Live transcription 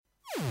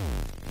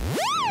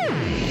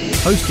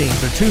hosting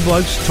for Two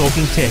Blokes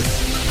Talking Tech,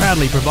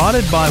 proudly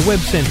provided by Web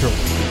Central.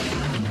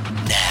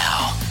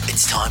 Now,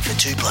 it's time for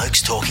Two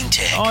Blokes Talking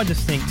Tech. I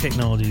just think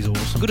technology is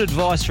awesome. Good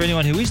advice for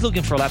anyone who is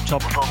looking for a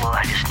laptop. With all the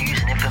latest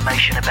news and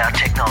information about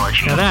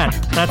technology. Now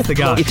that's the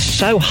go. It's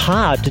so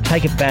hard to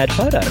take a bad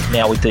photo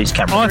now with these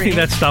cameras. I think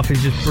that stuff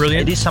is just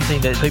brilliant. It is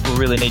something that people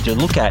really need to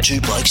look at.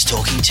 Two Blokes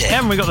Talking Tech.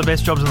 Haven't we got the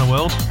best jobs in the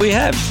world? We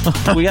have.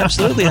 We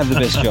absolutely have the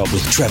best job.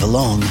 With Trevor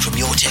Long from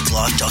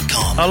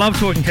YourTechLife.com. I love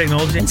talking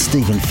technology. And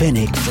Stephen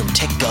Fennick from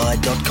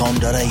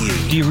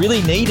TechGuide.com.au. Do you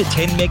really need a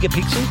 10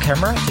 megapixel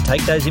camera to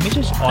take those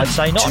images? I'd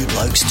say not. Two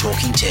Blokes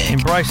Talking Tech.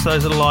 Embrace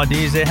those little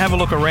ideas there. Have a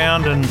look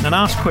around and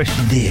ask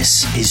questions.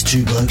 This is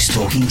Two Blokes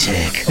Talking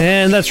Tech.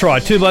 And that's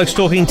right, Two Blokes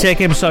Talking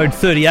Tech, episode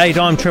 38.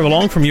 I'm Trevor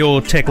Long from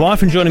Your Tech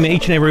Life, and joining me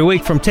each and every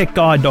week from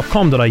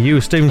TechGuide.com.au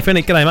is Stephen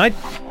Fennick. G'day, mate.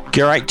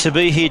 Great to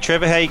be here,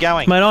 Trevor. How are you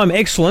going? Mate, I'm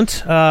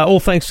excellent.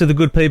 All thanks to the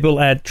good people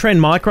at Trend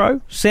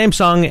Micro,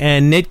 Samsung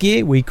and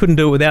Netgear. We couldn't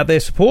do it without their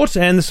support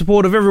and the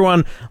support of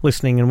everyone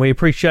listening, and we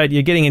appreciate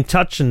you getting in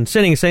touch and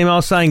sending us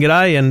emails saying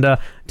g'day and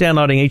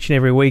downloading each and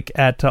every week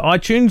at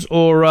iTunes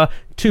or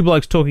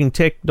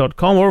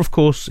twoblokestalkingtech.com, or of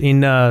course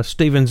in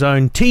Stephen's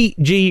own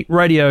TG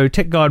Radio,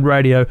 Tech Guide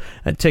Radio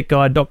at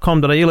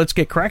techguide.com.au. Let's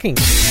get cracking.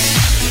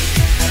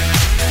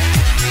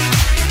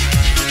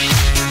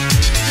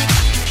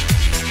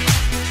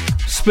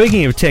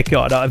 Speaking of Tech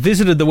Guide, I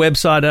visited the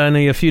website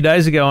only a few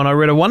days ago and I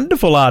read a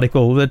wonderful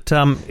article that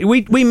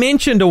we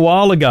mentioned a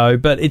while ago,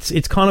 but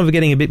it's kind of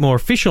getting a bit more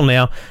official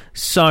now.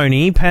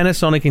 Sony,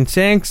 Panasonic and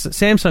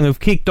Samsung have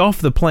kicked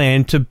off the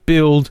plan to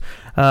build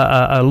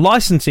a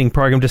licensing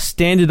program to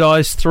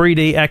standardise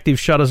 3D active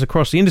shutters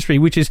across the industry,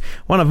 which is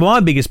one of my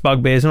biggest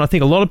bugbears, and I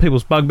think a lot of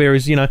people's bugbear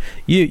is,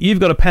 you've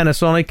got a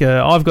Panasonic,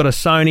 I've got a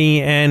Sony,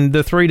 and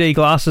the 3D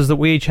glasses that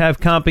we each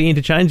have can't be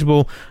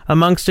interchangeable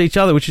amongst each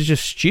other, which is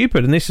just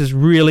stupid, and this is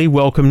really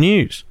welcome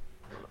neuse.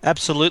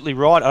 Absolutely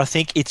right. I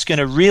think it's going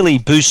to really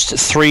boost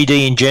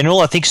 3D in general.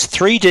 I think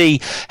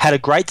 3D had a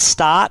great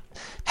start.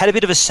 Had a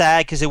bit of a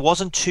sag because there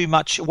wasn't too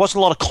much, it wasn't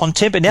a lot of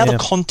content, but now the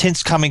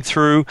content's coming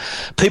through.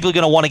 People are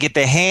going to want to get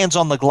their hands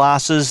on the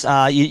glasses.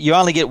 You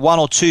only get one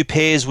or two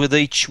pairs with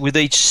each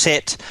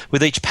set,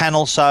 with each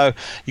panel, so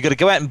you've got to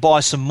go out and buy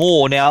some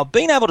more. Now,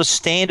 being able to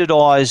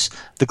standardise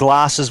the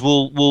glasses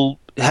will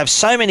have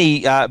so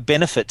many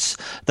benefits.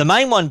 The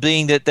main one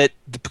being that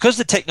because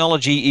the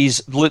technology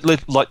is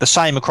like the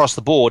same across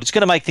the board, it's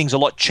going to make things a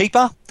lot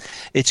cheaper.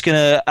 It's going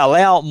to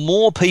allow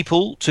more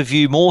people to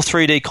view more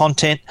 3D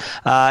content.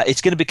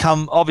 It's going to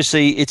become,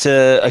 obviously, it's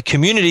a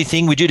community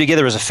thing we do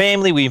together as a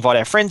family. We invite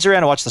our friends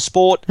around to watch the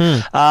sport.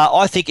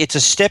 I think it's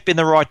a step in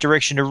the right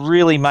direction to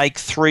really make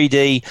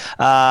 3D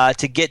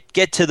to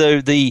get to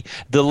the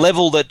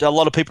level that a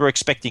lot of people are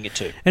expecting it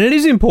to. And it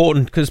is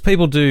important because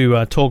people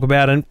do talk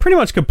about and pretty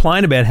much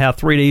complain about how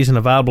 3D isn't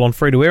available on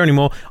free-to-air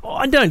anymore.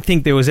 I don't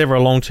think there was ever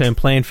a long-term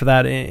plan for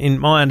that in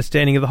my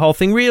understanding of the whole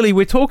thing. Really,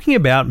 we're talking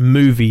about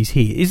movies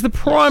here. Is the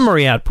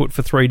primary output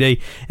for 3D,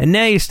 and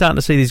now you're starting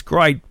to see these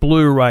great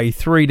Blu-ray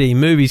 3D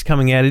movies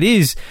coming out. It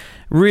is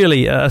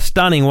really a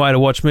stunning way to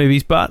watch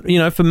movies, but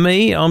for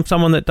me, I'm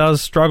someone that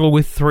does struggle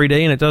with 3D,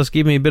 and it does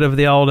give me a bit of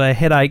the old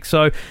headache.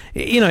 So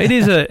it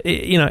is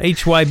a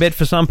each way bet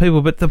for some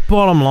people, but the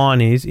bottom line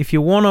is, if you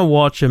want to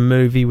watch a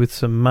movie with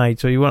some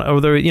mates,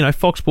 or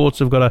Fox Sports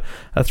have got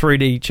a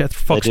 3D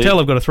Foxtel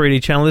have got a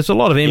 3D channel. There's a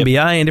lot of NBA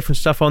and different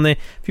stuff on there.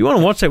 If you want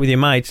to watch that with your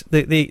mates,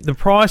 the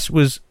price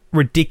was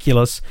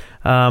ridiculous,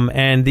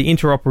 and the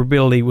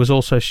interoperability was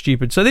also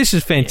stupid. So this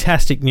is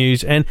fantastic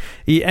news, and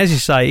as you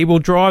say, it will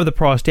drive the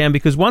price down,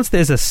 because once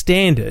there's a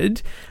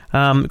standard,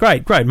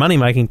 great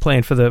money-making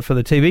plan for the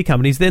TV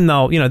companies, then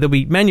there'll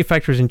be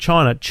manufacturers in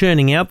China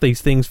churning out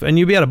these things, and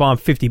you'll be able to buy them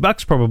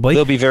 $50 probably.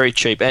 They'll be very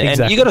cheap.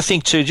 And you got to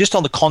think too, just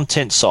on the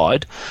content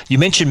side, you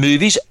mentioned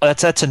movies,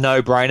 that's a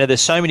no-brainer.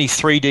 There's so many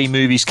 3D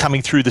movies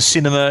coming through the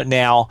cinema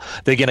now.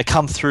 They're going to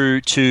come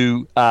through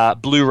to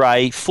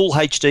Blu-ray, full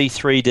HD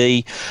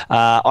 3D.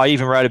 I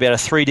even wrote about a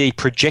 3D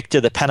projector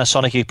that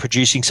Panasonic are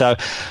producing, so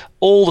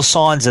all the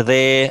signs are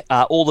there,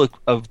 all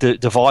the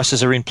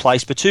devices are in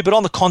place, but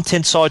on the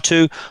content side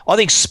too, I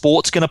think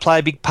sport's going to play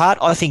a big part.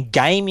 I think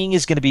gaming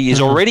is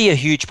already a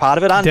huge part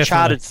of it.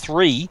 Uncharted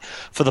 3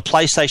 for the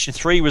PlayStation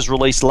 3 was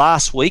released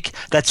last week.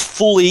 That's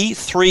fully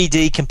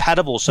 3D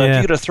compatible. So if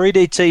you've got a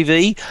 3D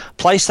TV,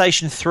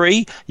 PlayStation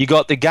 3, you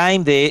got the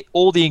game there,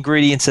 all the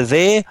ingredients are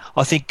there.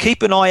 I think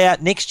keep an eye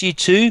out next year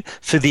too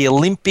for the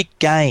Olympic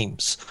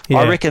Games.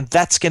 I reckon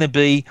that's going to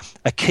be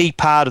a key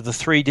part of the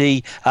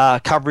 3D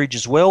coverage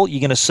as well. You're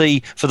going to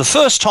see, for the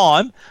first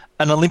time,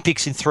 an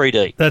Olympics in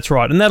 3D. That's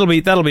right, and that'll be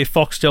a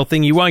Foxtel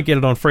thing. You won't get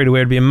it on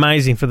free-to-air. It'd be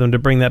amazing for them to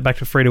bring that back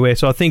to free-to-air.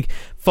 So I think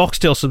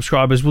Foxtel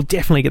subscribers will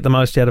definitely get the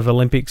most out of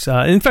Olympics.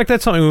 In fact,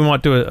 that's something we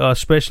might do a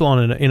special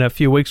on in a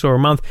few weeks or a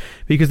month,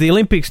 because the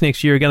Olympics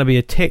next year are going to be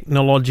a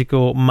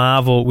technological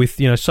marvel with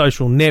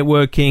social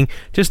networking.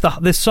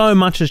 There's so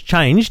much has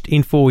changed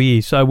in 4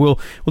 years. So we'll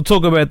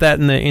talk about that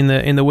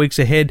in the weeks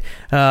ahead.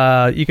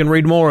 You can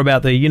read more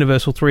about the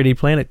Universal 3D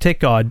plan at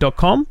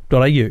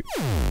techguide.com.au.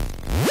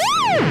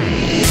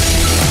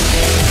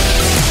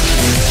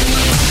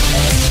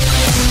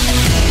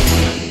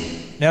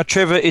 Now,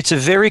 Trevor, it's a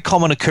very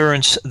common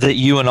occurrence that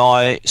you and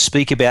I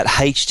speak about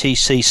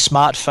HTC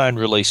smartphone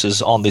releases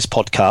on this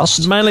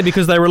podcast. Mainly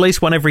because they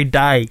release one every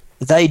day.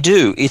 They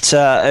do. It's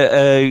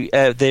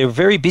they're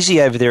very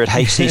busy over there at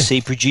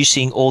HTC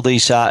producing all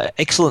these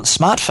excellent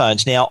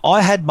smartphones. Now,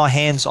 I had my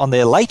hands on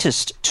their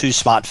latest two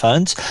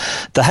smartphones,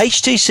 the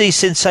HTC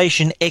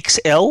Sensation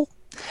XL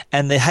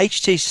and the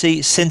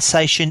HTC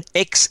Sensation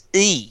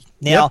XE.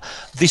 Now,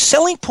 the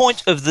selling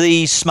point of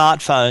these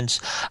smartphones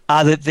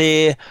are that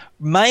they're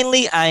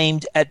mainly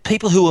aimed at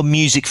people who are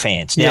music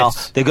fans. Now,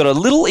 they've got a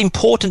little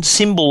important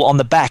symbol on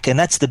the back, and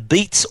that's the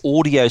Beats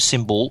audio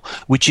symbol,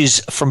 which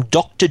is from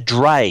Dr.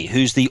 Dre,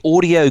 who's the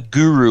audio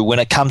guru when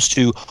it comes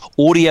to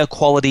audio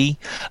quality.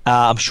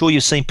 I'm sure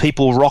you've seen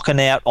people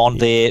rocking out on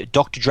their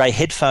Dr. Dre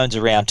headphones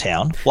around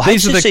town. Well,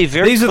 these are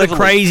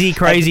the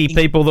crazy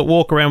people that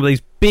walk around with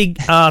these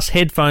big-ass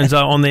headphones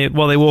on there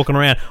while they're walking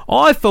around.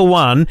 I, for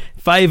one,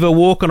 favour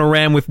walking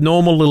around with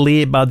normal little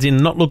earbuds in,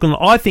 not looking.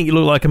 I think you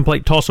look like a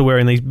complete tosser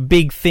wearing these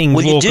big things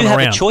walking around. Well, you do have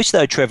a choice,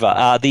 though,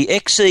 Trevor. The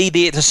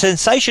XE, the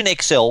Sensation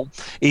XL,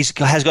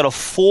 has got a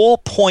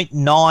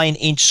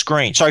 4.9-inch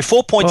screen. Sorry,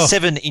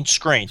 4.7-inch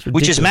screen,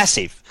 which is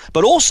massive.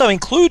 But also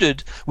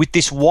included with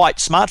this white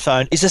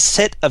smartphone is a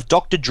set of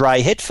Dr.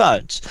 Dre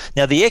headphones.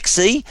 Now, the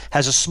XE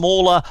has a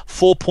smaller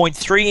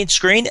 4.3-inch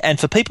screen, and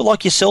for people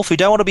like yourself who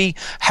don't want to be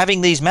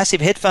having these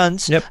massive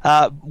headphones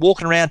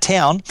walking around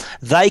town,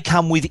 they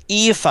come with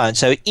earphones.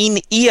 So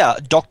in-ear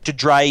Dr.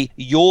 Dre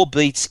Your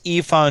Beats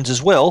earphones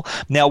as well.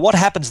 Now, what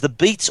happens? The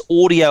Beats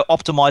audio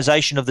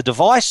optimization of the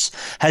device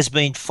has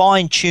been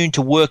fine-tuned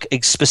to work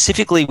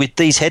specifically with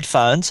these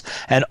headphones,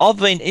 and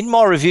in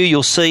my review,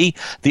 you'll see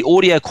the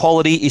audio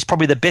quality is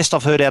probably the best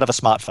I've heard out of a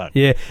smartphone.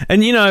 Yeah,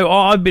 and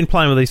I've been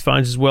playing with these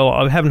phones as well.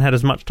 I haven't had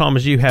as much time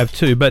as you have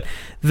too, but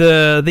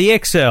the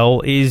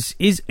XL is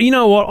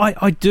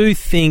I do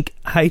think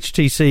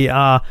HTC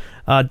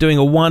are doing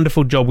a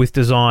wonderful job with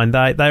design.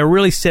 They are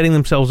really setting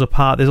themselves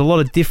apart. There's a lot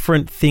of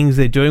different things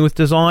they're doing with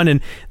design, and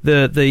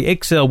the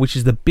XL, which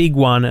is the big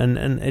one,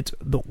 and it's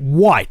the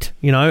white,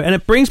 and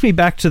it brings me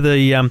back to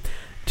the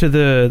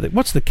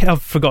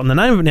I've forgotten the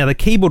name of it now, the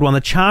keyboard one,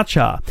 the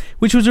Cha-Cha,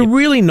 which was a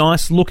really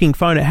nice looking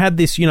phone. It had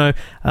this,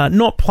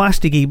 not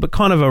plasticky, but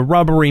kind of a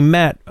rubbery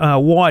matte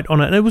white on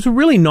it. And it was a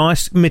really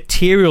nice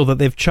material that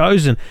they've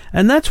chosen.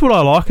 And that's what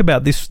I like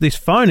about this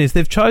phone is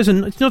they've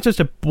chosen, it's not just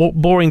a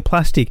boring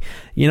plastic.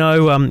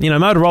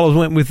 Motorola's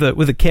went with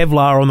a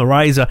Kevlar on the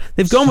Razor.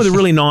 They've gone with a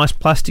really nice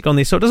plastic on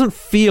this, so it doesn't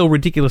feel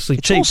ridiculously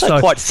cheap. It's also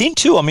quite thin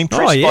too. I'm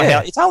impressed by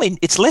how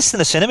it's less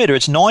than a centimetre.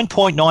 It's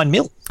 9.9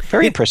 mil.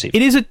 Very impressive.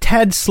 It is a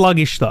tad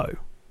sluggish, though.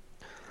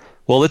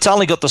 Well, it's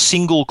only got the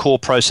single-core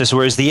processor,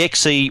 whereas the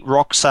XE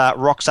rocks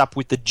up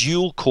with the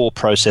dual-core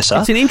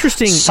processor. It's an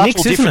interesting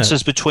subtle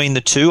differences between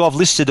the two. I've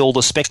listed all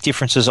the spec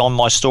differences on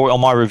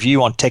my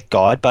review on Tech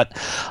Guide, but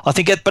I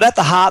think, at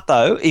the heart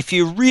though, if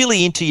you're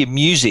really into your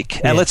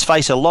music, and let's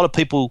face it, a lot of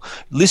people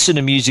listen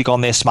to music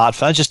on their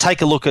smartphones. Just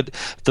take a look at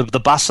the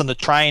bus and the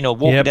train, or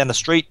walking down the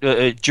street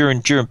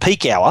during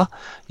peak hour.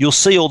 You'll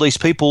see all these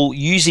people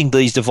using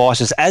these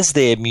devices as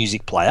their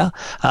music player.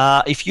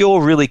 If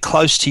you're really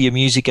close to your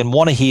music and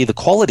want to hear the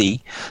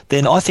quality,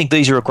 then I think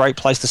these are a great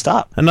place to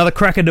start. Another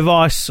cracker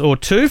device or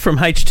two from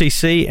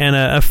HTC, and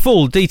a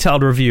full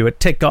detailed review at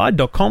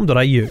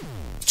techguide.com.au.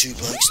 Two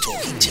Blokes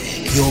Talking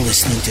Tech. You're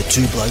listening to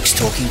Two Blokes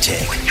Talking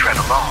Tech with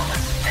Trevor Long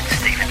and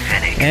Stephen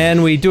Fennick.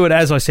 And we do it,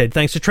 as I said,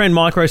 thanks to Trend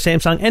Micro,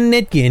 Samsung and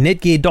Netgear.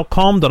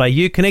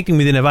 Netgear.com.au, connecting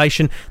with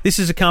innovation. This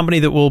is a company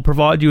that will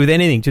provide you with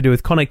anything to do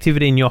with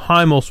connectivity in your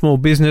home or small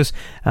business.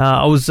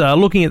 I was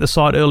looking at the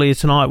site earlier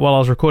tonight while I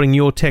was recording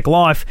Your Tech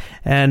Life,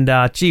 and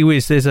gee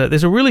whiz, there's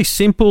a really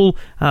simple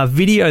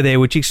video there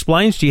which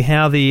explains to you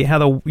how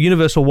the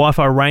universal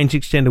Wi-Fi range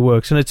extender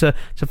works, and it's a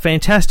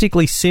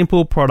fantastically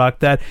simple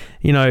product that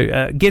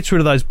gets rid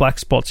of those black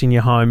spots in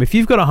your home. If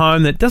you've got a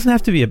home that doesn't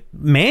have to be a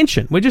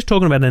mansion, we're just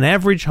talking about an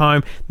average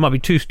home. It might be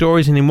 2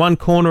 stories, and in one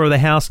corner of the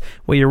house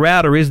where your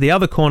router is, the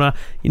other corner,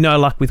 you're no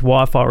luck with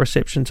Wi-Fi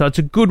reception. So it's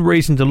a good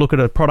reason to look at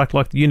a product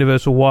like the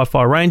universal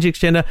Wi-Fi range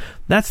extender.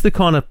 That's the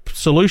kind of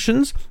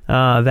solutions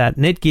that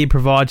Netgear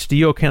provides to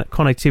your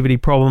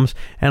connectivity problems,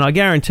 and I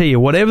guarantee you,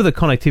 whatever the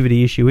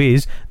connectivity issue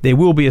is, there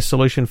will be a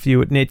solution for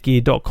you at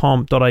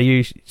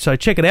netgear.com.au. So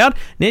check it out,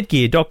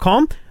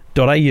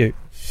 netgear.com.au.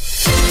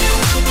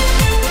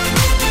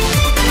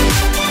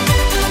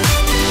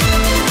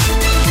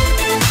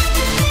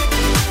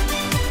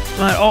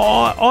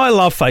 I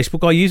love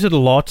Facebook. I use it a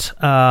lot,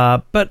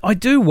 but I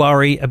do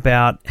worry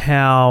about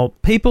how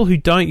people who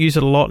don't use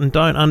it a lot and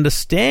don't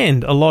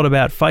understand a lot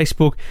about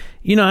Facebook,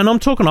 and I'm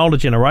talking older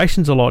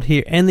generations a lot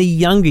here, and the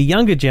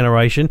younger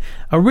generation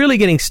are really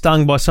getting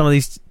stung by some of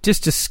these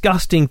just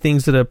disgusting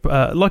things that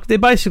are, they're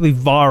basically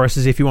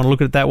viruses, if you want to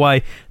look at it that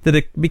way, that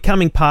are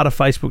becoming part of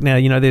Facebook now.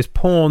 There's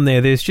porn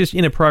there's just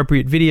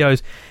inappropriate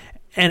videos.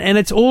 And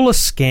it's all a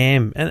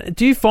scam. And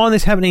do you find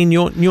this happening in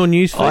your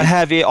news feed? I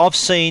have, yeah. I've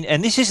seen,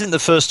 and this isn't the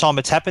first time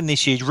it's happened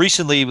this year.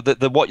 Recently,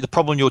 the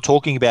problem you're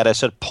talking about is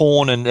sort of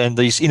porn and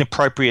these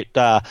inappropriate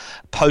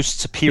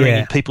posts appearing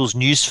in people's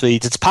news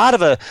feeds. It's part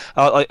of a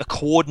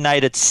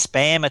coordinated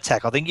spam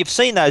attack. I think you've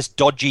seen those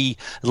dodgy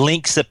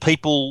links that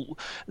people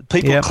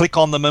click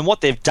on them, and what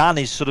they've done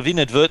is sort of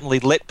inadvertently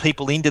let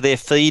people into their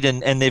feed,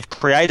 and they've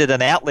created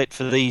an outlet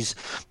for these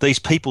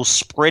people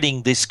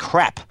spreading this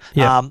crap.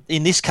 Yep.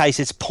 In this case,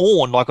 it's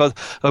porn. Like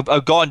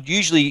a guy,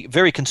 usually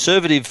very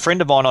conservative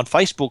friend of mine on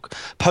Facebook,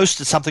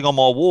 posted something on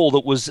my wall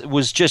that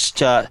was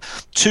just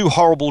too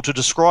horrible to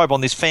describe on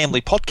this family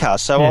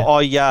podcast. So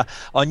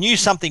I knew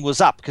something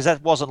was up because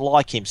that wasn't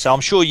like him. So I'm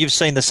sure you've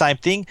seen the same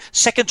thing.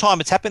 Second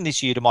time it's happened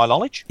this year, to my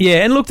knowledge. Yeah,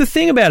 and look, the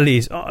thing about it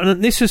is,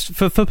 and this is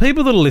for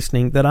people that are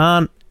listening that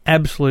aren't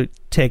absolute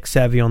tech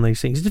savvy on these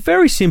things. It's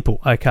very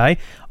simple, okay?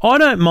 I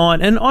don't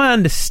mind, and I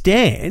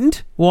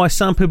understand why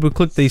some people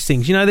click these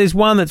things. You know, there's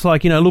one that's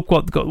like, you know, look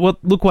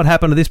what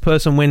happened to this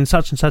person when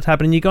such and such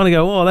happened, and you're going to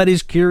go, oh, that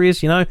is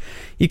curious, you know.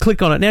 You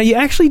click on it. Now, you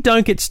actually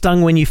don't get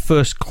stung when you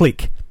first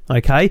click,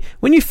 okay?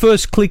 When you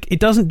first click, it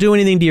doesn't do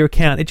anything to your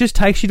account. It just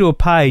takes you to a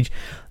page.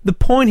 The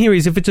point here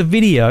is if it's a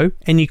video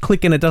and you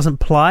click and it doesn't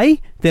play,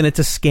 then it's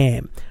a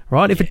scam.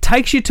 Right? If it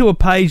takes you to a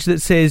page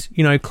that says,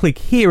 you know, click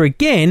here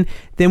again,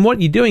 then what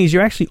you're doing is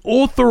you're actually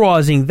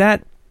authorizing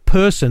that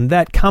person,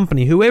 that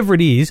company, whoever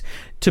it is,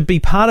 to be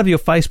part of your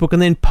Facebook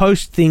and then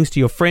post things to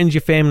your friends,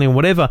 your family, and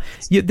whatever.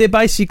 They're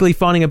basically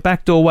finding a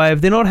backdoor way of,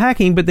 they're not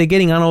hacking, but they're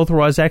getting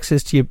unauthorized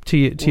access to your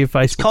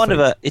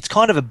Facebook. It's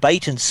kind of a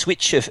bait and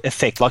switch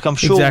effect. Like, I'm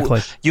sure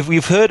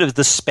you've heard of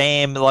the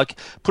spam. Like,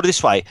 put it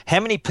this way: how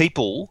many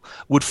people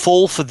would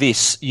fall for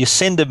this? You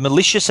send a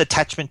malicious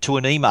attachment to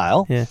an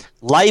email,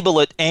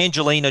 label it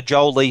Angelina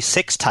Jolie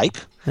sex tape.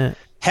 Yeah.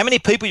 How many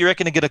people you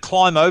reckon are going to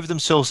climb over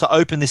themselves to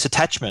open this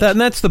attachment? And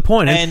that's the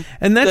point.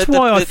 And that's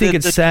why I think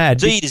it's sad.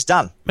 The deed is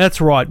done.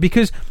 That's right.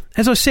 Because,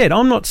 as I said,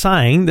 I'm not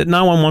saying that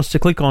no one wants to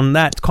click on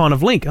that kind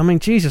of link. I mean,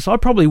 Jesus, I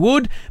probably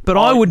would, but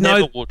I would never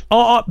know. Would.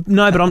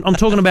 No, but I'm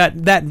talking about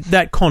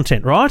that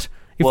content, right?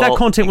 If that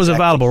content was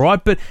available,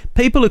 right? But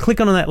people are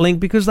clicking on that link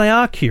because they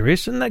are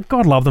curious, and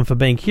God love them for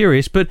being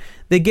curious, but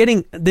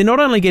they're not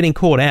only getting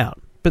caught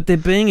out, but they're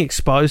being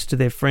exposed to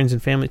their friends and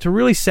family. It's a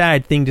really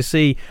sad thing to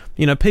see,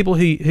 you know, people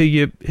who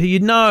you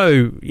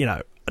know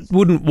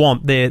wouldn't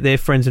want their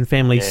friends and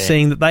family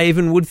seeing that they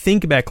even would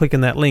think about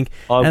clicking that link.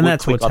 And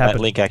that's what's happened.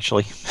 That link,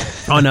 actually.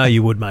 I know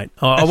you would, mate.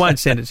 I won't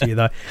send it to you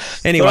though.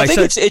 Anyway, I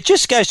think it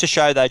just goes to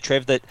show though,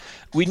 Trev, that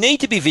we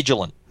need to be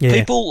vigilant. Yeah.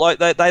 People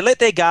they let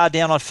their guard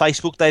down on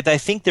Facebook. They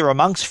think they're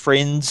amongst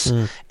friends,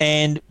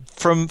 and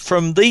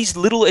from these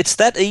little, it's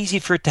that easy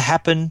for it to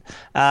happen,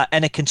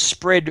 and it can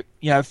spread.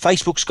 You know,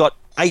 Facebook's got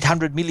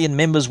 800 million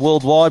members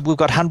worldwide. We've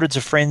got hundreds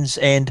of friends,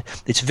 and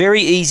it's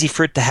very easy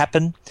for it to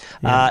happen.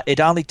 Yeah.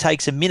 It only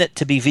takes a minute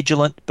to be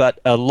vigilant, but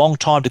a long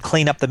time to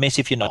clean up the mess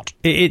if you're not.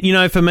 You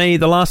know, for me,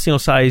 the last thing I'll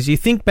say is you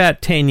think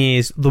back 10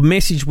 years, the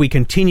message we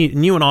continue,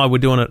 and you and I were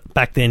doing it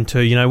back then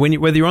too, you know,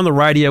 whether you're on the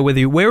radio,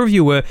 wherever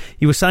you were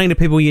saying to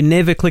people, you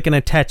never click an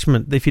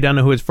attachment if you don't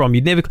know who it's from.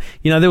 You'd never,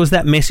 you know, there was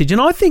that message. And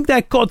I think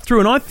that got through,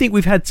 and I think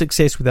we've had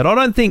success with that. I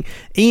don't think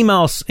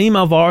email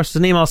viruses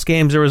and email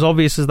scams are as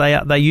obvious as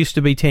they used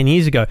to be 10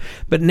 years ago.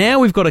 But now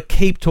we've got to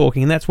keep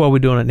talking, and that's why we're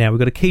doing it now. We've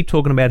got to keep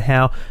talking about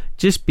how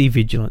just be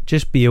vigilant,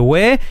 just be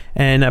aware,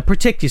 and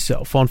protect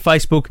yourself on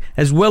Facebook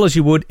as well as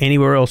you would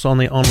anywhere else on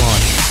the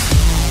online.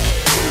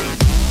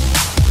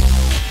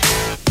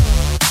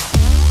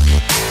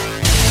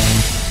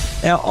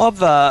 Now,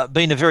 I've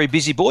been a very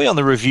busy boy on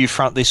the review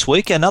front this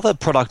week. Another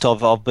product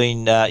I've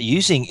been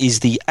using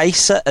is the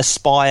Acer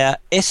Aspire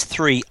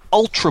S3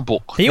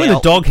 Ultrabook. Are you in the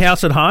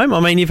doghouse at home? I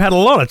mean, you've had a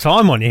lot of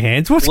time on your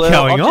hands. What's going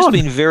on? I've just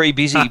been very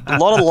busy. A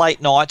lot of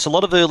late nights, a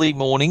lot of early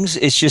mornings.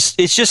 It's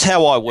just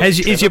how I work.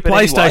 Is your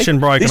PlayStation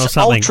broken or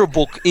something? This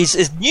Ultrabook is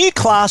a new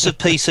class of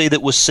PC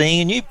that we're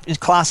seeing, a new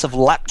class of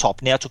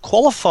laptop. Now, to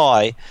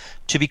qualify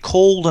to be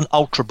called an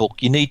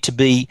Ultrabook, you need to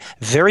be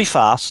very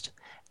fast,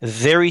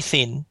 very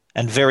thin,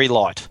 and very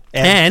light.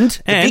 And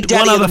the big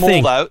daddy one other of them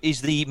thing, all, though,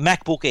 is the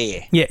MacBook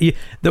Air. Yeah,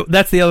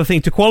 that's the other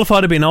thing. To qualify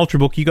to be an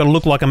Ultrabook, you've got to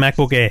look like a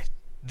MacBook Air.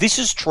 This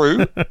is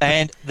true,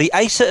 and the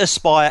Acer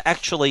Aspire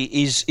actually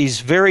is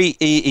very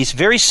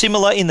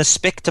similar in the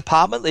spec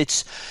department.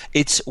 It's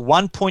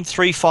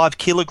 1.35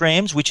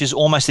 kilograms, which is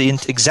almost the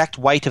exact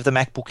weight of the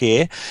MacBook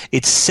Air.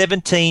 It's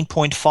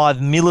 17.5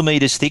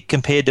 millimeters thick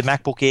compared to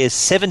MacBook Air's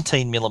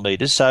 17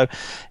 millimeters. So,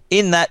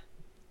 in that,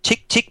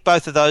 tick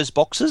both of those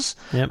boxes.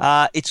 Yep.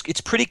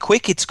 It's pretty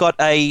quick. It's got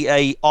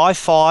a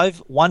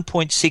i5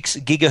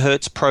 1.6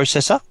 gigahertz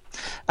processor.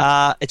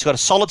 It's got a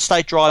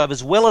solid-state drive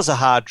as well as a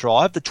hard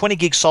drive. The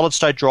 20-gig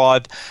solid-state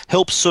drive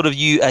helps sort of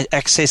you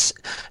access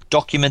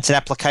documents and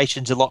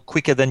applications a lot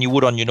quicker than you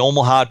would on your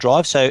normal hard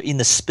drive. So in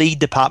the speed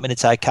department,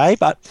 it's okay.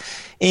 But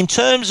in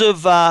terms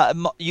of,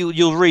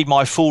 you'll read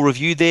my full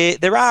review there.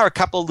 There are a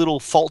couple of little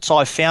faults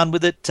I found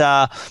with it.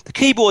 The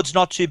keyboard's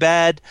not too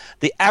bad.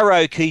 The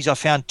arrow keys I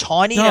found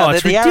tiny.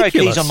 The arrow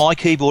keys on my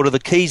keyboard are the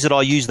keys that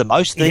I use the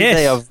most.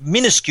 They are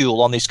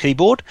minuscule on this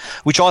keyboard,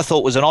 which I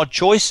thought was an odd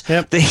choice.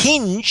 Yep. The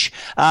hinge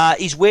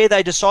is where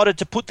they decided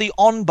to put the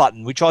on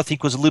button, which I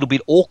think was a little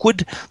bit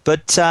awkward.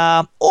 But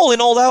all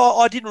in all,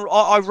 though,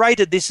 I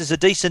rated this as a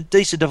decent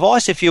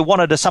device. If you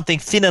wanted something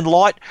thin and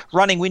light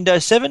running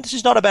Windows 7, this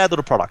is not a bad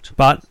little product.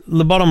 But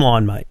the bottom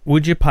line, mate,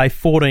 would you pay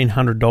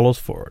 $1,400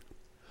 for it?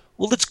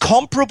 Well, it's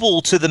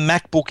comparable to the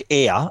MacBook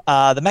Air.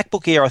 The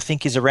MacBook Air, I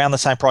think, is around the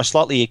same price,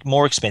 slightly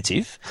more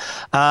expensive.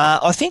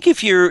 I think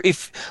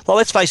well,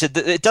 let's face it,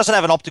 it doesn't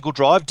have an optical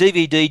drive.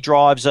 DVD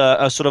drives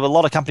are sort of, a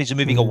lot of companies are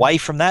moving away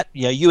from that.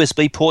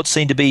 USB ports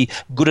seem to be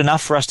good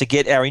enough for us to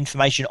get our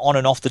information on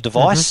and off the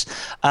device.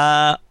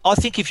 I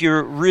think if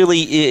you're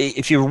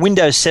a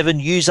Windows 7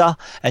 user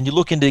and you're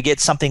looking to get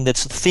something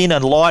that's thin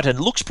and light and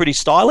looks pretty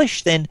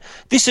stylish, then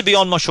this would be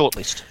on my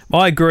shortlist.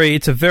 I agree.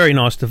 It's a very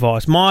nice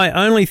device. My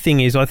only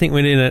thing is, I think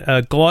we need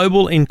a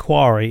global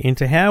inquiry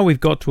into how we've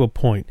got to a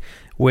point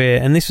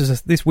where, and this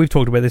we've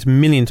talked about this a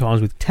million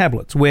times with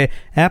tablets, where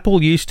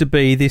Apple used to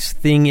be this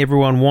thing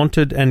everyone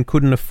wanted and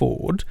couldn't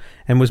afford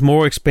and was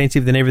more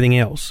expensive than everything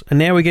else. And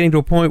now we're getting to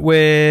a point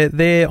where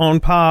they're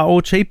on par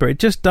or cheaper. It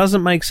just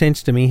doesn't make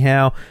sense to me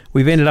how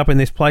we've ended up in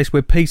this place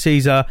where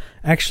PCs are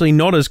actually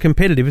not as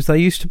competitive as they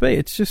used to be.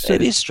 It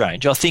is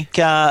strange. I think,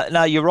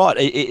 no, you're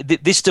right.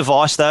 This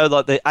device, though,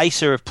 like the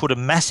Acer have put a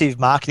massive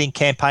marketing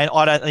campaign.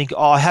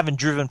 I haven't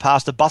driven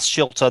past a bus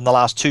shelter in the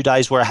last 2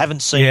 days where I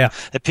haven't seen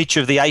a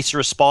picture of the Acer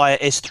Aspire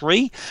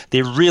S3.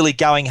 They're really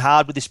going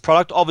hard with this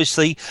product.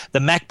 Obviously, the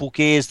MacBook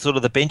Air is sort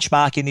of the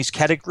benchmark in this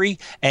category,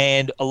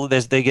 and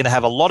they're going to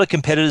have a lot of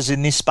competitors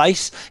in this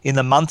space in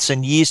the months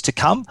and years to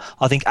come.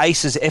 I think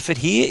Acer's effort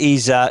here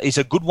is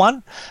a good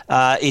one.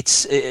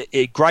 It's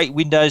a great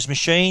Windows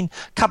machine.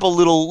 Couple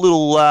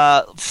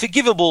little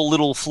forgivable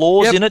little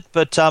flaws in it,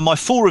 but my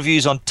full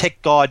review's on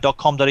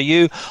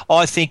techguide.com.au.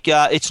 I think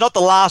it's not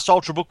the last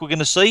Ultrabook we're going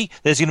to see.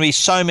 There's going to be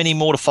so many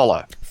more to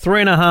follow.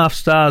 3.5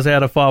 stars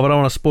out of 5. I don't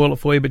want to spoil it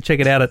for you, but check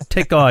it out at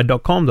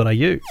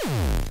techguide.com.au.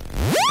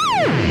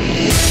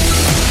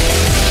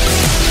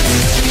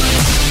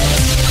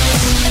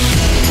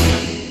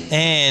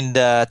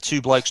 And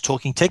Two Blokes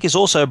Talking Tech is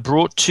also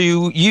brought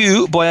to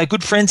you by our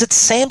good friends at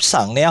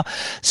Samsung. Now,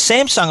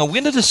 Samsung, we're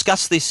going to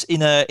discuss this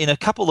in a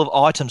couple of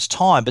items'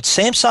 time, but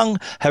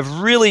Samsung have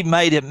really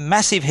made a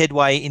massive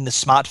headway in the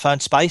smartphone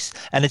space,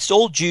 and it's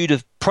all due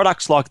to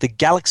products like the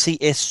Galaxy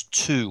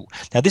S2.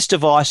 Now, this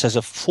device has a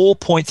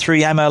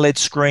 4.3 AMOLED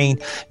screen,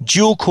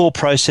 dual-core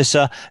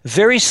processor,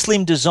 very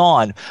slim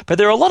design, but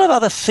there are a lot of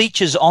other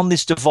features on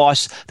this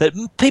device that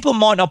people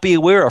might not be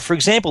aware of. For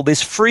example,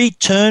 there's free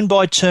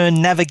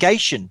turn-by-turn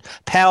navigation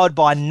powered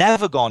by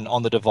Navigon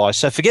on the device.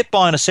 So forget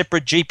buying a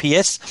separate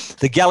GPS.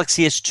 The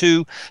Galaxy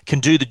S2 can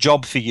do the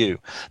job for you.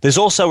 There's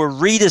also a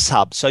Reader's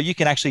Hub, so you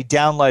can actually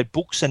download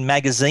books and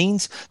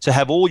magazines to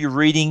have all your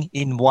reading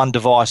in one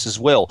device as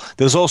well.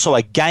 There's also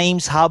a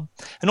Games Hub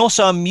and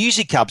also a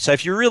Music Hub. So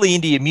if you're really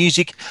into your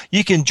music,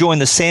 you can join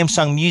the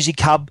Samsung Music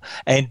Hub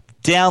and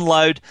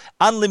download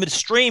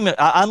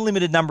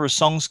unlimited number of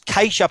songs,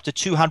 cache up to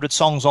 200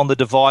 songs on the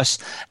device,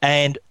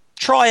 and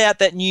try out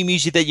that new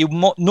music that you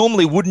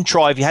normally wouldn't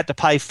try if you had to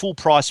pay full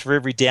price for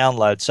every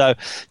download. So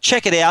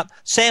check it out,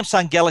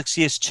 Samsung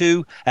Galaxy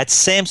S2 at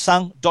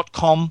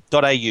samsung.com.au.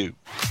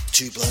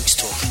 Two Blokes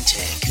Talking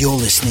Tech. You're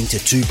listening to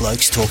Two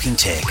Blokes Talking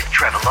Tech with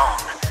Trevor Long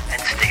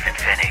and Stephen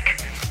Fennick.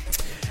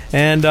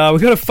 And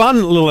we've got a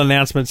fun little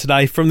announcement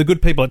today from the good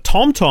people at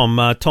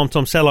TomTom,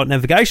 TomTom Satellite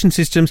Navigation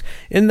Systems,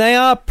 and they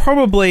are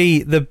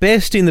probably the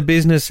best in the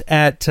business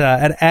at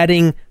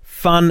adding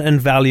fun and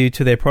value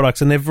to their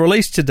products. And they've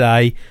released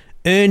today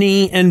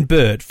Ernie and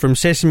Bert from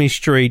Sesame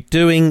Street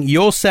doing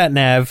your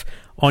sat-nav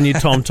on your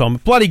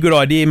TomTom. Bloody good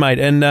idea, mate.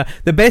 And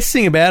the best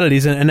thing about it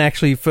is, and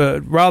actually,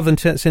 rather than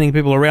sending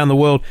people around the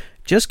world,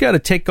 just go to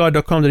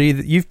techguide.com.au.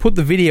 You've put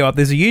the video up.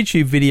 There's a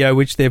YouTube video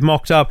which they've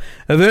mocked up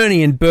of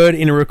Ernie and Bert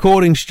in a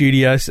recording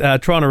studio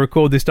trying to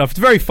record this stuff. It's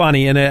very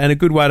funny and a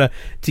good way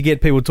to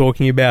get people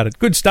talking about it.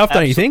 Good stuff,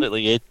 don't you think?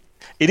 Absolutely, Ed.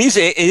 It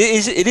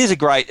is a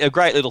great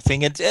little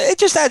thing. It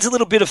just adds a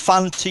little bit of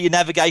fun to your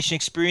navigation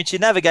experience. Your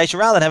navigation,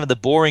 rather than having the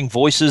boring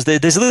voices,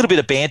 there's a little bit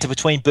of banter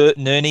between Bert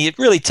and Ernie. It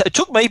really it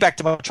took me back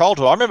to my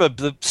childhood. I remember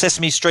the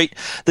Sesame Street,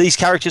 these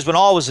characters when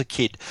I was a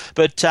kid.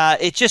 But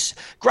it's just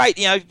great.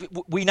 You know,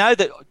 we know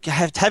that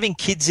having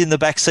kids in the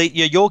back seat,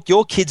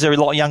 your kids are a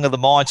lot younger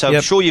than mine, so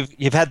I'm sure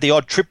you've had the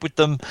odd trip with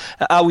them.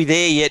 Are we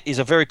there yet? Is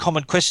a very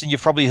common question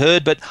you've probably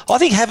heard. But I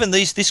think having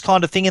this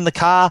kind of thing in the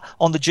car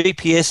on the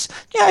GPS,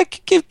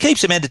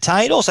 keeps them them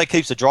entertained, also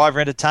keeps the driver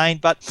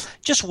entertained, but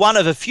just one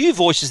of a few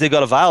voices they've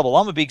got available.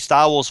 I'm a big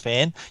Star Wars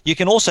fan. You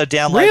can also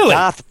download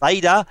Darth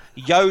Vader,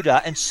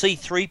 Yoda, and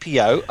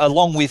C-3PO,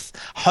 along with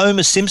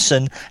Homer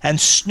Simpson and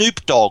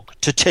Snoop Dogg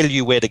to tell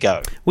you where to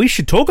go. We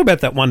should talk about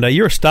that one day.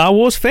 You're a Star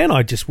Wars fan?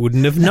 I just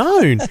wouldn't have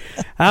known.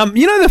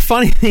 You know, the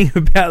funny thing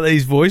about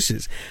these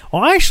voices,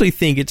 I actually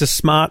think it's a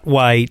smart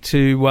way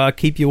to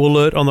keep you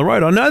alert on the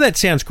road. I know that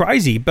sounds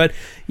crazy, but,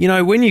 you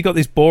know, when you've got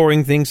this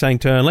boring thing saying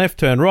turn left,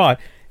 turn right,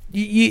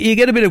 you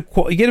get a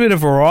bit of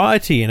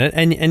variety in it,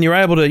 and you're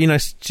able to, you know,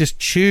 just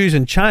choose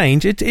and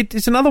change.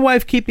 It's another way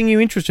of keeping you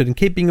interested and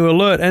keeping you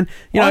alert. And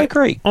you know, I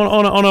agree.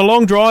 On a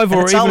long drive,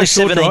 or it's even only a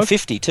short drive,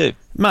 $17.50 too.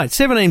 Mate,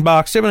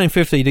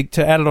 $17.50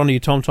 to add it onto your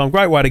TomTom.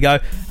 Great way to go.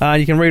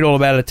 You can read all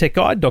about it at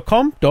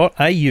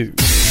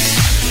techguide.com.au.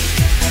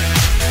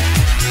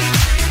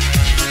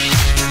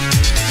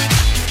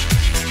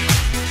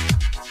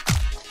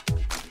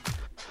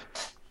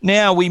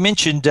 Now, we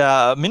mentioned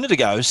a minute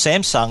ago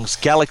Samsung's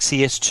Galaxy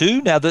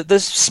S2. Now, the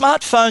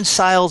smartphone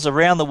sales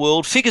around the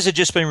world, figures have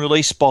just been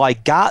released by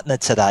Gartner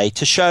today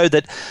to show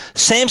that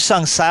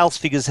Samsung sales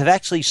figures have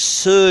actually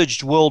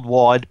surged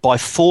worldwide by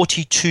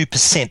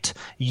 42%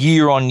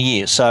 year on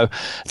year. So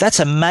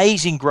that's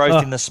amazing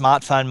growth in the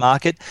smartphone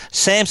market.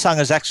 Samsung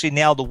is actually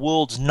now the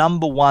world's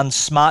number one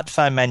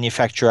smartphone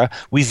manufacturer,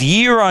 with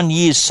year on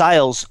year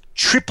sales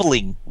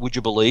tripling, would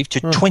you believe, to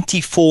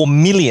 24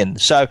 million.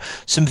 So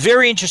some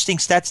very interesting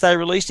stats they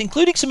released,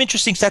 including some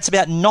interesting stats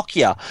about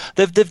Nokia.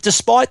 They've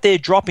despite their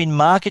drop in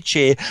market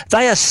share,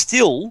 they are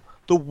still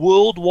the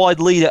worldwide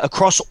leader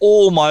across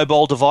all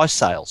mobile device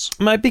sales.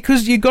 Mate,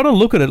 because you've got to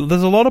look at it.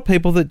 There's a lot of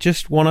people that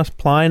just want a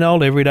plain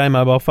old everyday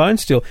mobile phone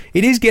still.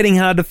 It is getting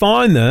hard to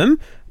find them,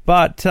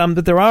 but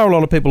there are a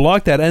lot of people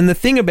like that. And the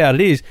thing about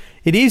it is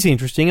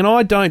interesting, and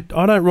I don't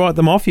write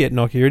them off yet,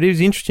 Nokia. It is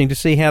interesting to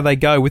see how they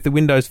go with the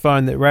Windows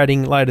Phone that we're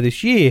adding later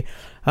this year.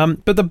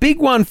 But the big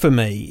one for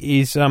me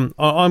is I'm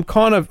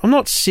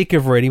not sick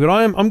of reading, but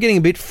I'm getting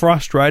a bit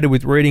frustrated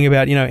with reading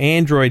about, you know,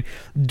 Android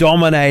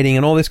dominating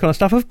and all this kind of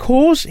stuff. Of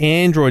course,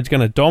 Android's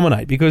going to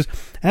dominate because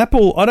I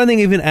don't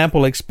think even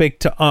Apple expect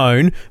to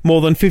own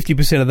more than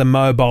 50% of the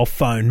mobile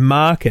phone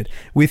market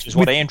with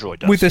Android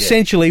does, with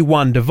essentially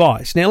one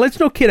device. Now, let's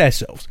not kid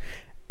ourselves.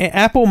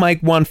 Apple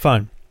make one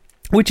phone,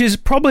 which is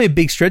probably a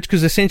big stretch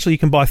because essentially you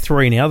can buy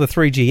three now. The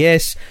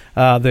 3GS,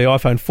 the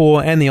iPhone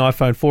 4 and the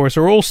iPhone 4S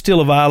are all still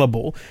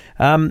available.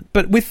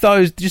 But with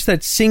those, just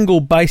that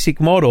single basic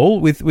model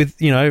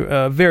with you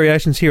know,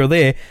 variations here or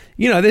there,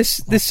 you know, they're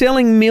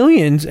selling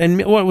millions,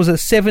 and what was it,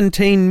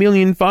 17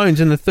 million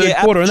phones in the third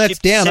quarter, and that's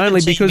down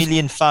only because 17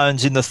 million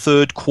phones in the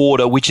third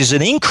quarter, which is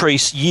an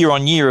increase year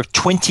on year of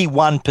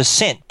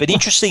 21%. But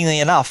interestingly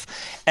enough,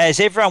 as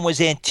everyone was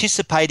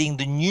anticipating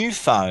the new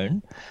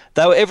phone,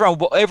 though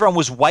everyone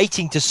was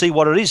waiting to see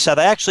what it is. So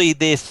their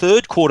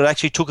third quarter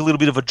actually took a little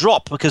bit of a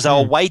drop because they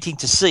were waiting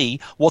to see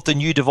what the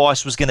new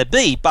device was going to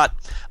be. But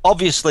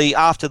obviously,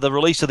 after the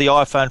release of the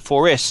iPhone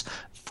 4S,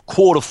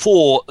 quarter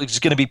four is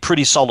going to be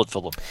pretty solid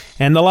for them.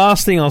 And the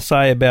last thing I'll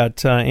say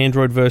about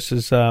Android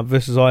versus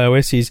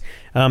iOS is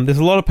there's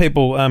a lot of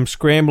people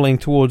scrambling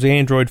towards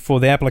Android for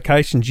the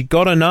applications. You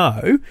got to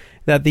know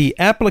that the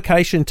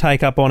application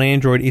take-up on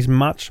Android is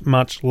much,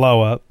 much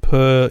lower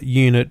per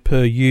unit,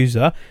 per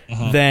user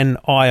than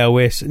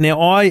iOS.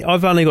 Now,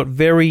 I've only got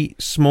very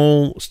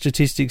small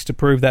statistics to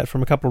prove that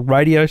from a couple of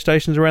radio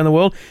stations around the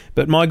world,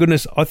 but my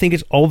goodness, I think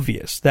it's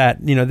obvious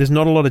that, you know, there's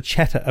not a lot of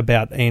chatter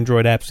about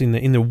Android apps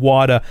in the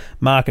wider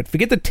market.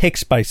 Forget the tech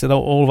space that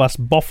all of us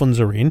boffins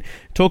are in.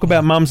 Talk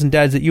about mums and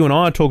dads that you and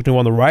I are talking to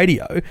on the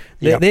radio.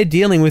 They're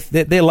dealing with,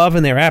 they're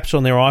loving their apps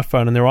on their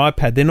iPhone and their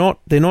iPad.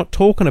 They're not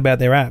talking about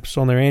their apps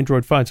on their Android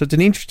phone. So it's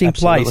an interesting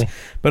place,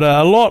 but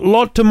a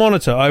lot to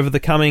monitor over the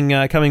coming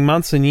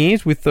months and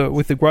years with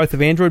the growth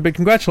of Android. But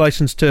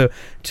congratulations to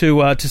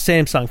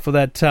Samsung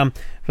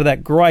for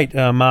that great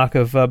mark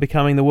of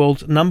becoming the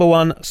world's number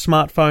one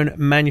smartphone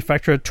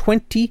manufacturer.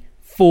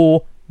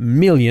 24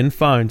 million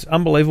phones,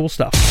 unbelievable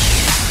stuff.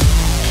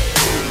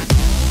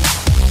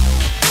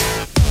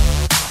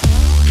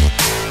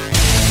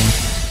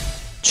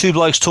 Two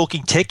Blokes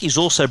Talking Tech is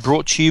also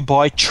brought to you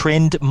by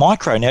Trend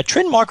Micro. Now,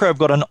 Trend Micro have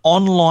got an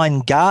online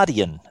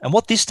guardian, and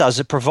what this does,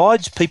 it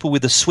provides people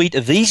with a suite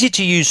of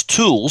easy-to-use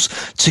tools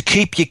to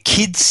keep your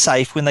kids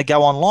safe when they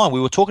go online.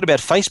 We were talking about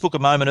Facebook a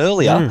moment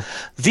earlier.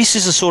 This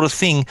is the sort of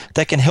thing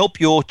that can help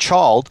your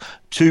child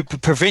to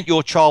prevent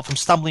your child from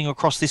stumbling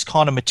across this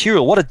kind of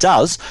material. What it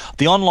does,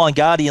 the Online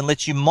Guardian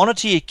lets you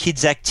monitor your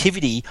kids'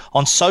 activity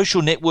on social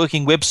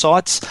networking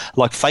websites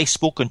like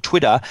Facebook and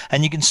Twitter,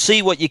 and you can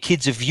see what your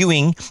kids are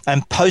viewing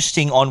and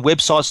posting on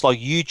websites like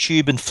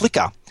YouTube and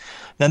Flickr.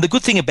 Now, the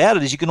good thing about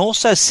it is you can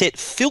also set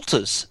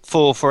filters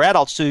for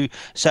adults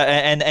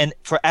and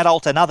for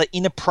adult and other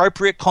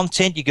inappropriate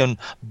content. You can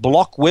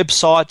block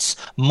websites,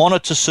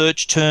 monitor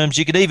search terms.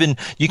 You can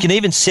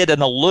even set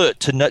an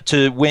alert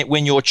to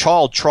when your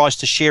child tries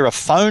to share a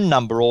phone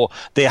number or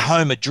their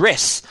home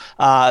address.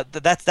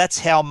 That's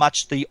how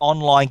much the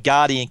Online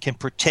Guardian can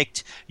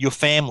protect your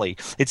family.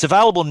 It's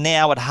available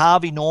now at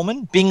Harvey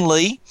Norman, Bing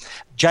Lee,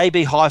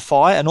 JB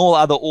Hi-Fi and all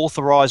other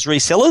authorised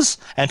resellers.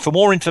 And for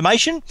more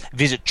information,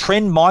 visit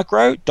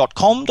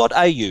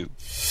trendmicro.com.au.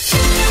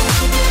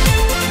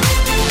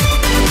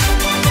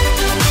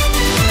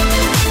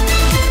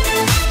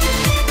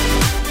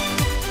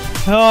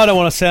 Oh, I don't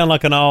want to sound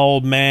like an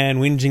old man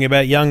whinging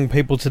about young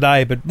people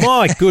today, but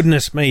my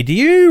goodness me, do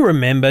you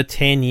remember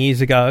 10 years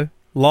ago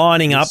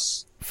lining up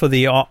for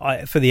the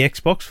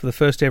Xbox, for the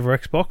first ever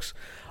Xbox?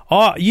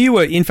 I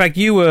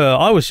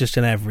was just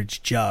an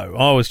average Joe.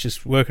 I was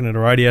just working at a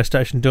radio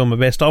station doing my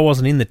best. I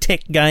wasn't in the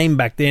tech game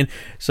back then.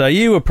 So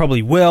you were probably,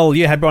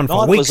 you had one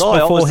for weeks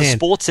beforehand. I was the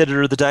sports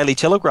editor of the Daily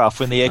Telegraph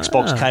when the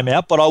Xbox came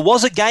out, but I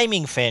was a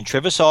gaming fan,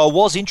 Trevor, so I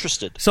was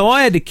interested. So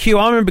I had to queue.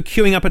 I remember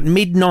queuing up at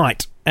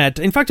midnight.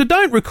 In fact, I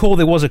don't recall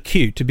there was a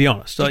queue, to be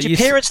honest. Did your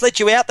parents let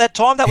you out that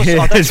time? That was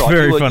that's right.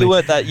 Very funny.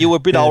 You were a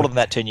bit older than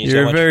that 10 years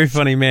ago. You're a very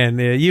funny man.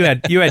 Yeah,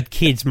 you had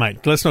kids,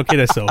 mate. Let's not kid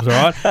ourselves, all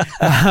right?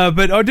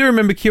 But I do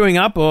remember queuing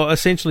up, or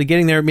essentially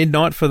getting there at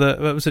midnight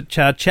for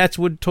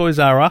Chatswood Toys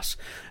R Us,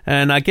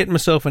 and getting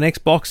myself an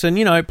Xbox and,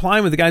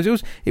 playing with the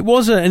games. It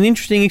was an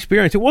interesting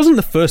experience. It wasn't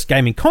the first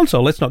gaming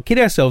console, let's not kid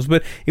ourselves,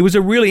 but it was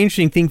a really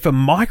interesting thing for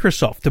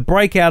Microsoft to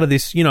break out of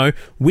this,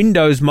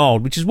 Windows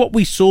mold, which is what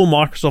we saw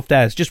Microsoft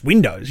as, just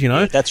Windows,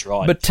 Yeah, that's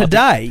right. But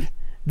today,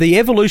 the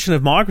evolution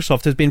of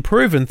Microsoft has been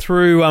proven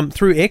through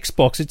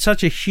Xbox. It's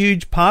such a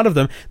huge part of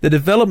them. The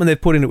development they've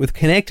put in it with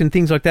Kinect and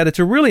things like that. It's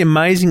a really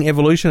amazing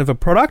evolution of a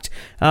product,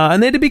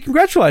 and they're to be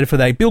congratulated for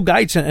that. Bill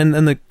Gates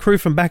and the crew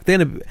from back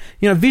then,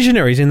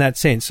 visionaries in that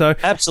sense. So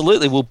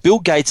absolutely. Well, Bill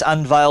Gates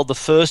unveiled the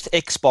first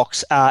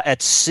Xbox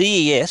at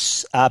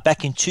CES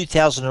back in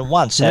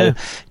 2001. So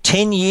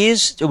 10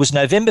 years. It was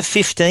November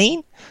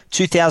 15.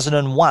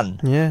 2001.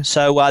 Yeah.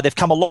 So they've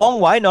come a long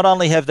way. Not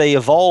only have they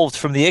evolved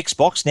from the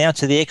Xbox now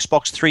to the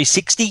Xbox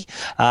 360,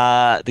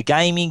 the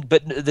gaming,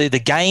 but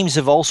the games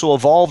have also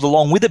evolved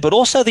along with it, but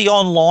also the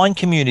online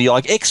community.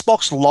 Like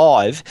Xbox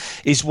Live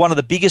is one of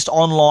the biggest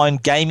online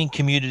gaming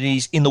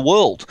communities in the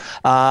world.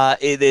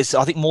 There's,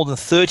 I think, more than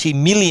 30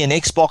 million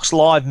Xbox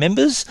Live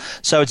members,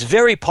 so it's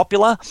very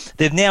popular.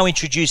 They've now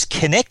introduced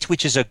Kinect,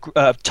 which is a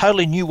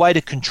totally new way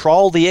to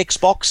control the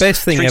Xbox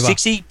Best thing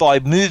 360 ever. By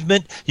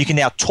movement. You can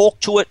now talk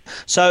to it.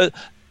 So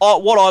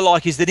what I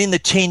like is that in the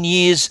 10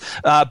 years,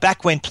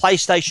 back when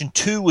PlayStation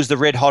 2 was the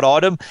red hot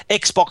item,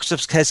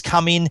 Xbox has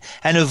come in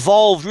and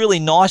evolved really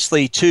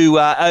nicely to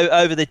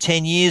over the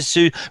 10 years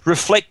to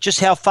reflect just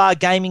how far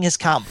gaming has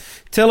come.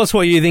 Tell us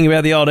what you think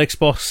about the old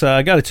Xbox.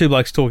 Go to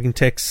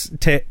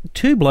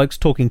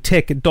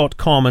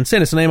twoblokestalkingtech.com and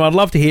send us an email. I'd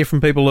love to hear from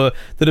people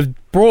that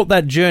have brought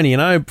that journey,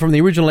 from the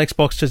original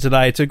Xbox to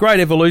today. It's a great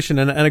evolution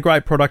and a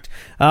great product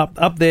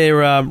up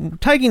there,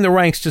 taking the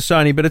ranks to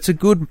Sony, but it's a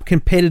good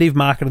competitive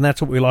market, and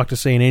that's what we like to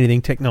see in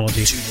anything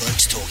technology. Two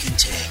Blokes Talking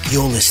Tech.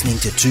 You're listening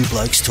to Two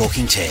Blokes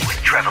Talking Tech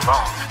with Trevor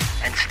Long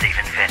and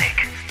Stephen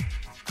Fennick.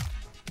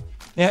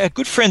 Now, our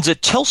good friends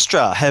at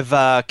Telstra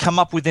have come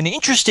up with an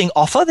interesting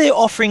offer. They're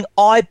offering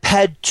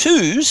iPad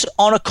 2s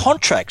on a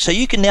contract. So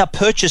you can now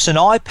purchase an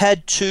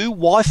iPad 2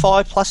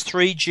 Wi-Fi plus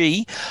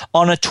 3G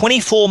on a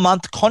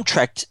 24-month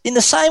contract in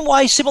the same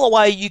way, similar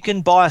way you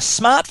can buy a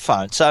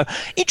smartphone. So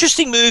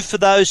upcoming move for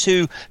those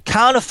who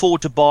can't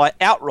afford to buy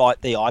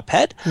outright the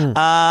iPad.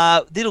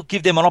 It'll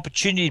give them an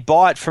opportunity to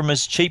buy it from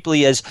as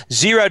cheaply as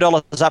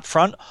 $0 up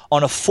front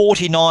on a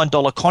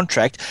 $49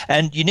 contract.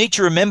 And you need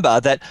to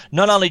remember that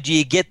not only do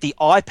you get the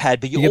iPad,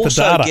 but you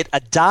also get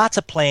a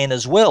data plan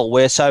as well,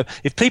 where so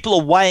if people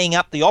are weighing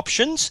up the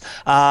options,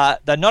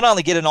 they not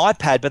only get an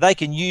iPad, but they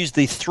can use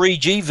the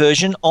 3G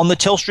version on the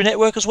Telstra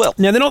network as well.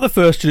 Now, they're not the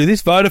first to do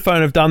this.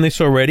 Vodafone have done this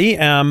already,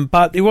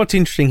 but what's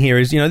interesting here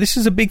is, this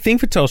is a big thing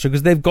for Telstra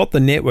because they've got the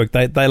network.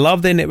 They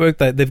love their network.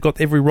 They've got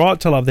every right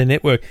to love their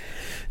network.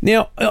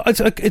 Now,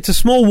 it's a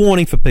small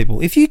warning for people.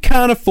 If you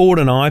can't afford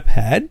an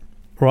iPad,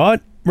 right,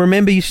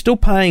 remember, you're still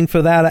paying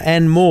for that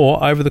and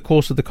more over the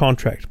course of the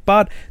contract.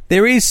 But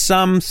there is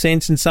some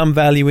sense and some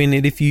value in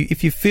it if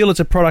you feel it's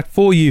a product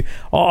for you.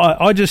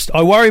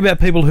 I worry about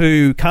people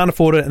who can't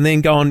afford it and then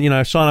go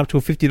and sign up to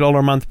a $50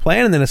 a month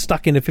plan and then are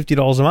stuck into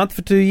 $50 a month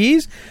for 2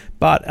 years.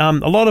 But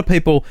a lot of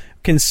people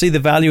can see the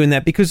value in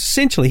that because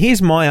essentially,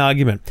 here's my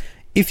argument.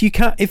 If you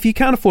can't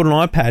afford an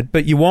iPad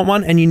but you want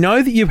one and you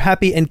know that you're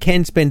happy and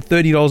can spend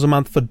 $30 a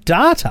month for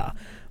data,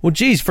 well,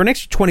 geez, for an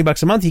extra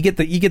 $20 a month, you get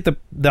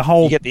the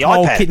whole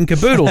kit and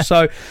caboodle.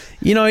 So,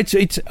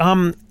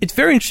 it's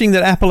very interesting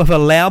that Apple have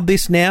allowed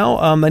this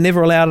now. They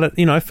never allowed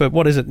it, for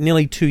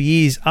nearly 2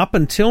 years up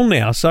until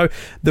now. So,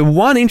 the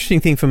one interesting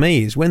thing for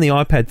me is when the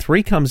iPad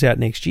 3 comes out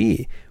next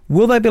year,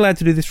 will they be allowed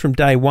to do this from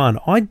day one?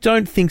 I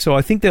don't think so.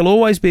 I think there'll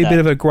always be a bit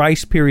of a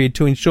grace period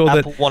to ensure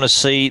Apple want to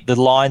see the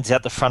lines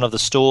out the front of the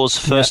stores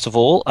first of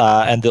all,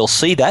 and they'll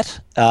see that.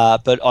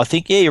 But I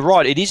think, you're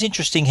right. It is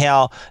interesting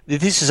how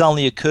this has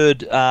only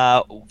occurred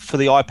for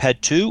the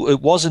iPad 2.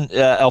 It wasn't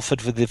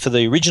offered for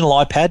the original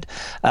iPad,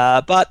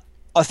 but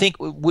I think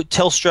with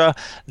Telstra,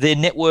 their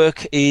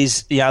network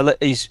is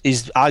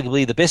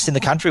arguably the best in the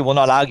country. Well,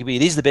 not arguably,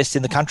 it is the best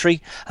in the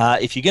country.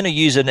 If you're going to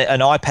use an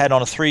iPad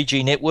on a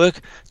 3G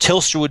network,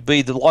 Telstra would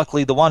be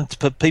likely the one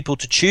for people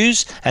to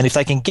choose. And if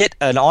they can get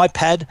an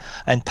iPad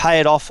and pay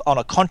it off on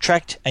a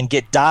contract and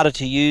get data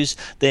to use,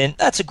 then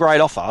that's a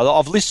great offer.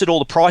 I've listed all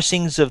the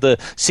pricings of the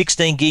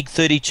 16 gig,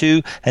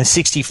 32 and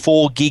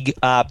 64 gig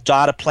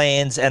data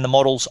plans and the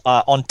models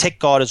on Tech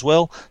Guide as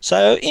well.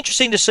 So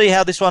interesting to see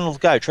how this one will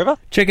go, Trevor.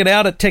 Check it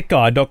out at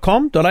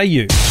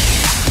techguide.com.au.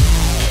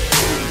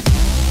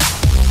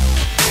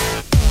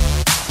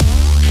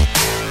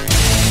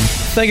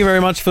 Thank you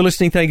very much for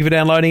listening. Thank you for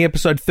downloading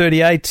episode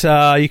 38.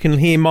 You can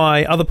hear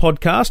my other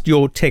podcast,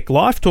 Your Tech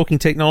Life, talking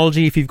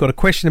technology. If you've got a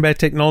question about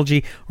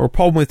technology or a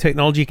problem with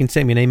technology, you can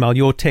send me an email,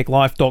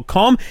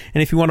 yourtechlife.com.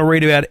 And if you want to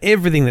read about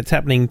everything that's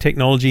happening in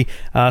technology,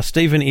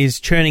 Stephen is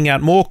churning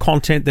out more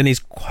content than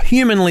is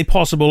humanly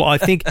possible. I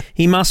think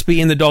he must be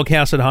in the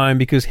doghouse at home,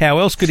 because how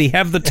else could he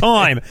have the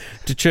time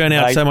to churn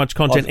out so much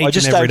content each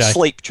and every day? I just don't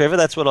sleep, Trevor.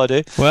 That's what I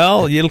do.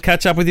 Well, it'll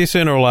catch up with you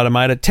sooner or later,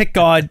 mate. At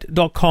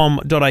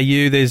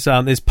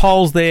techguide.com.au, there's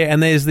polls there,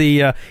 and there's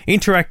the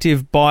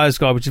interactive buyer's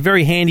guide, which is a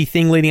very handy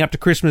thing leading up to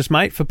Christmas,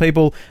 mate, for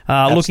people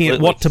looking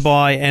at what to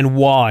buy and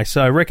why.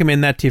 So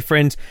recommend that to your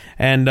friends,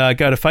 and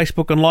go to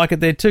Facebook and like it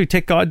there too,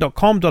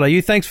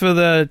 techguide.com.au. Thanks for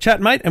the chat,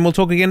 mate, and we'll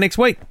talk again next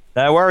week.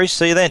 No worries.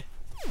 See you then.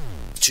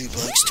 Two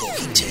Blokes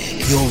Talking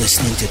Tech. You're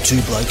listening to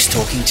Two Blokes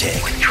Talking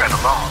Tech with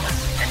Trevor Long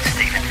and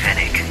Stephen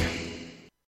Fennick.